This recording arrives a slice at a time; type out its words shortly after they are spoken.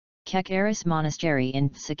Kecharis Monastery in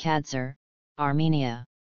Tsakhkadzor, Armenia.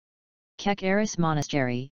 Kecharis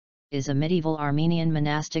Monastery is a medieval Armenian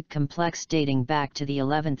monastic complex dating back to the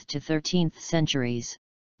 11th to 13th centuries,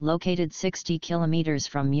 located 60 kilometers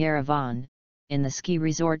from Yerevan, in the ski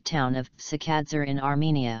resort town of Tsakhkadzor in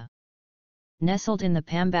Armenia. Nestled in the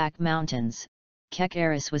Pambak mountains,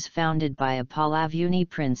 Kecharis was founded by a Pahlavuni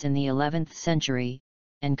prince in the 11th century,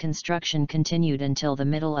 and construction continued until the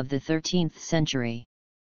middle of the 13th century.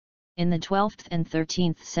 In the 12th and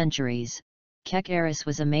 13th centuries, Kecharis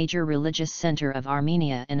was a major religious center of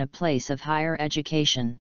Armenia and a place of higher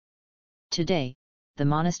education. Today, the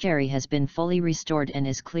monastery has been fully restored and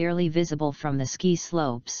is clearly visible from the ski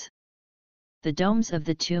slopes. The domes of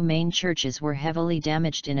the two main churches were heavily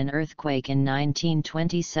damaged in an earthquake in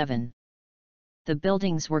 1927. The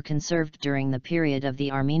buildings were conserved during the period of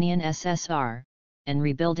the Armenian SSR, and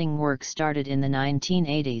rebuilding work started in the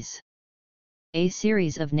 1980s. A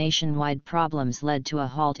series of nationwide problems led to a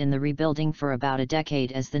halt in the rebuilding for about a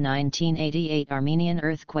decade as the 1988 Armenian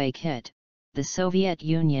earthquake hit, the Soviet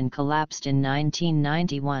Union collapsed in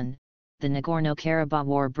 1991, the Nagorno-Karabakh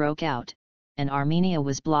War broke out, and Armenia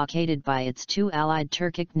was blockaded by its two allied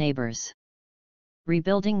Turkic neighbors.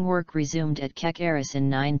 Rebuilding work resumed at Kecharis in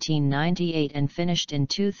 1998 and finished in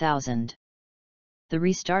 2000. The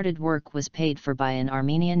restarted work was paid for by an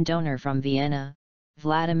Armenian donor from Vienna,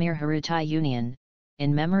 Vladimir Harutyunian,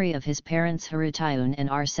 in memory of his parents Harutyun and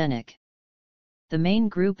Arsenik. The main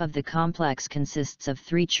group of the complex consists of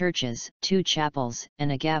 3 churches, 2 chapels,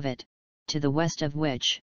 and a gavet, to the west of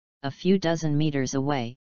which, a few dozen meters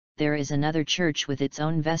away, there is another church with its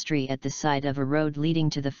own vestry at the side of a road leading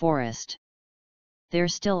to the forest. There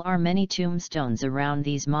still are many tombstones around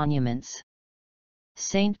these monuments.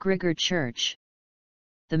 St. Grigor Church.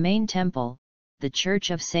 The main temple, the Church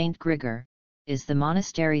of St. Grigor, is the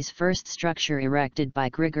monastery's first structure erected by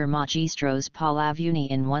Grigor Magistros Pahlavuni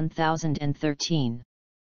in 1013.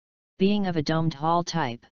 Being of a domed hall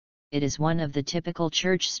type, it is one of the typical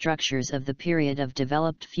church structures of the period of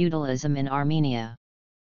developed feudalism in Armenia.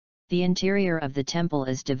 The interior of the temple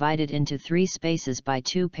is divided into 3 spaces by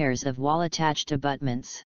 2 pairs of wall-attached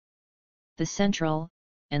abutments. The central,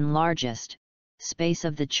 and largest, space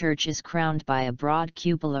of the church is crowned by a broad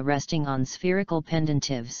cupola resting on spherical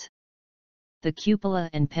pendentives. The cupola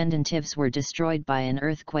and pendentives were destroyed by an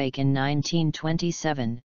earthquake in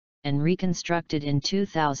 1927, and reconstructed in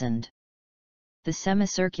 2000. The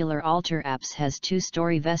semicircular altar apse has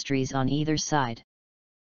 2-story vestries on either side.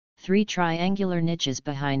 3 triangular niches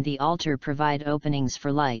behind the altar provide openings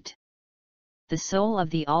for light. The sole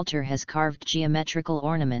of the altar has carved geometrical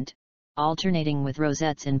ornament, alternating with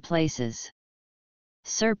rosettes in places.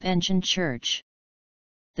 Serpention Church.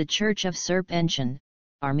 The Church of Serpention,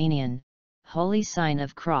 Armenian, Holy Sign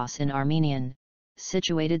of Cross in Armenian,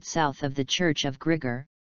 situated south of the Church of Grigor,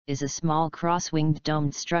 is a small cross-winged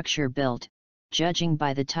domed structure built, judging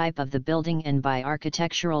by the type of the building and by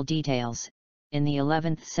architectural details, in the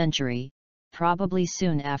 11th century, probably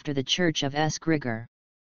soon after the Church of S. Grigor.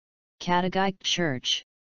 Katagyk Church.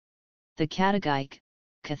 The Katagyk,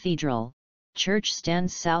 cathedral, church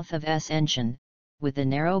stands south of S. Enchen, with a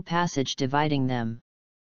narrow passage dividing them.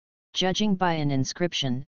 Judging by an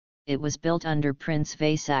inscription, it was built under Prince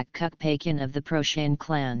Vasak Kukpakian of the Proshan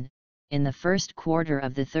clan, in the first quarter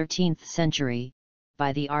of the 13th century,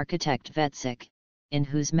 by the architect Vetsik, in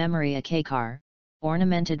whose memory a kekar,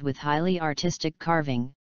 ornamented with highly artistic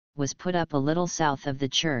carving, was put up a little south of the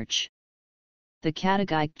church. The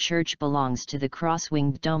Katagyk church belongs to the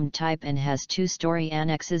cross-winged dome type and has 2-story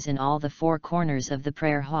annexes in all the 4 corners of the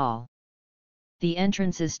prayer hall. The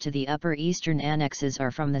entrances to the upper eastern annexes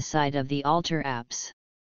are from the side of the altar apse.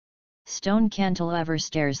 Stone cantilever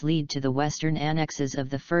stairs lead to the western annexes of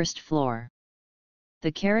the first floor.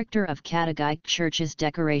 The character of Katagyk Church's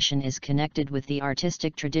decoration is connected with the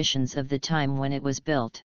artistic traditions of the time when it was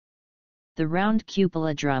built. The round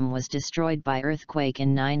cupola drum was destroyed by earthquake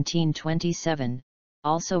in 1927,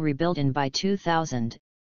 also rebuilt in by 2000,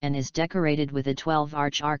 and is decorated with a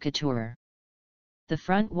 12-arch architure. The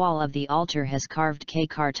front wall of the altar has carved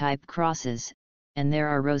kekar-type crosses, and there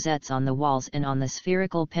are rosettes on the walls and on the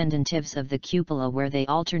spherical pendentives of the cupola where they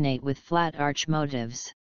alternate with flat arch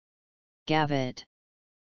motifs. Gavet.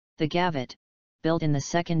 The gavet, built in the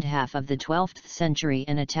second half of the 12th century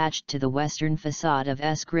and attached to the western facade of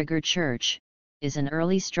S. Grigor Church, is an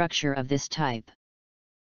early structure of this type.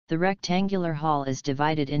 The rectangular hall is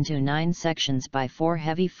divided into 9 sections by 4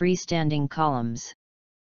 heavy freestanding columns.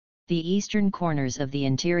 The eastern corners of the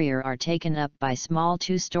interior are taken up by small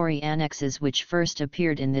 2-story annexes which first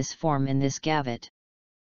appeared in this form in this gavet.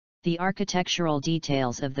 The architectural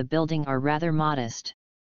details of the building are rather modest.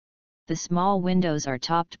 The small windows are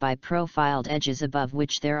topped by profiled edges above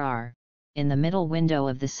which there are, in the middle window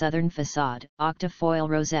of the southern facade, octafoil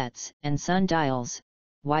rosettes and sundials,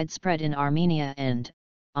 widespread in Armenia, and,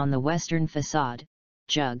 on the western facade,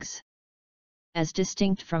 jugs. As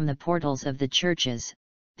distinct from the portals of the churches,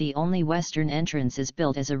 the only western entrance is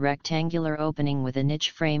built as a rectangular opening with a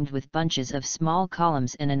niche framed with bunches of small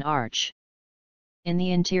columns and an arch. In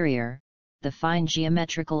the interior, the fine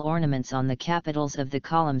geometrical ornaments on the capitals of the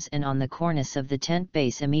columns and on the cornice of the tent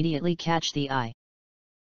base immediately catch the eye.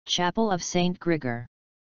 Chapel of St. Grigor.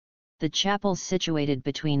 The chapels situated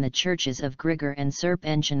between the churches of Grigor and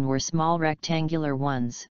Serpenchen were small rectangular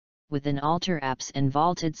ones, with an altar apse and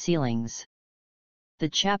vaulted ceilings. The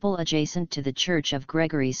chapel adjacent to the Church of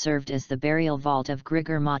Gregory served as the burial vault of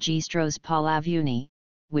Grigor Magistros Pahlavuni,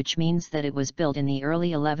 which means that it was built in the early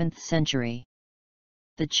 11th century.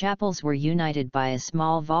 The chapels were united by a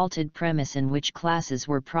small vaulted premise in which classes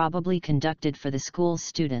were probably conducted for the school's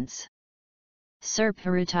students. Srp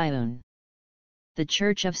Harutyun. The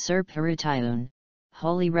Church of Srp Harutyun,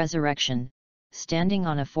 Holy Resurrection, standing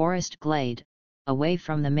on a forest glade, away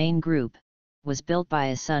from the main group, was built by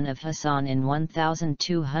a son of Hassan in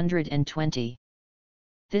 1220.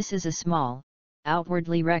 This is a small,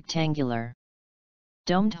 outwardly rectangular,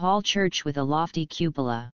 domed hall church with a lofty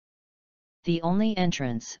cupola. The only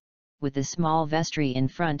entrance, with a small vestry in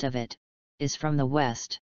front of it, is from the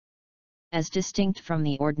west. As distinct from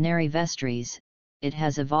the ordinary vestries, it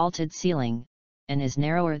has a vaulted ceiling, and is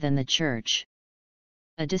narrower than the church.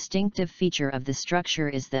 A distinctive feature of the structure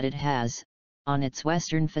is that it has, on its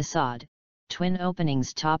western facade, twin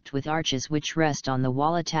openings topped with arches which rest on the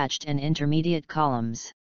wall-attached and intermediate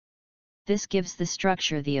columns. This gives the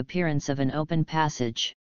structure the appearance of an open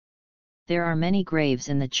passage. There are many graves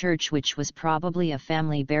in the church, which was probably a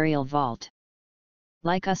family burial vault.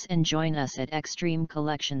 Like us and join us at Extreme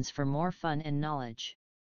Collections for more fun and knowledge.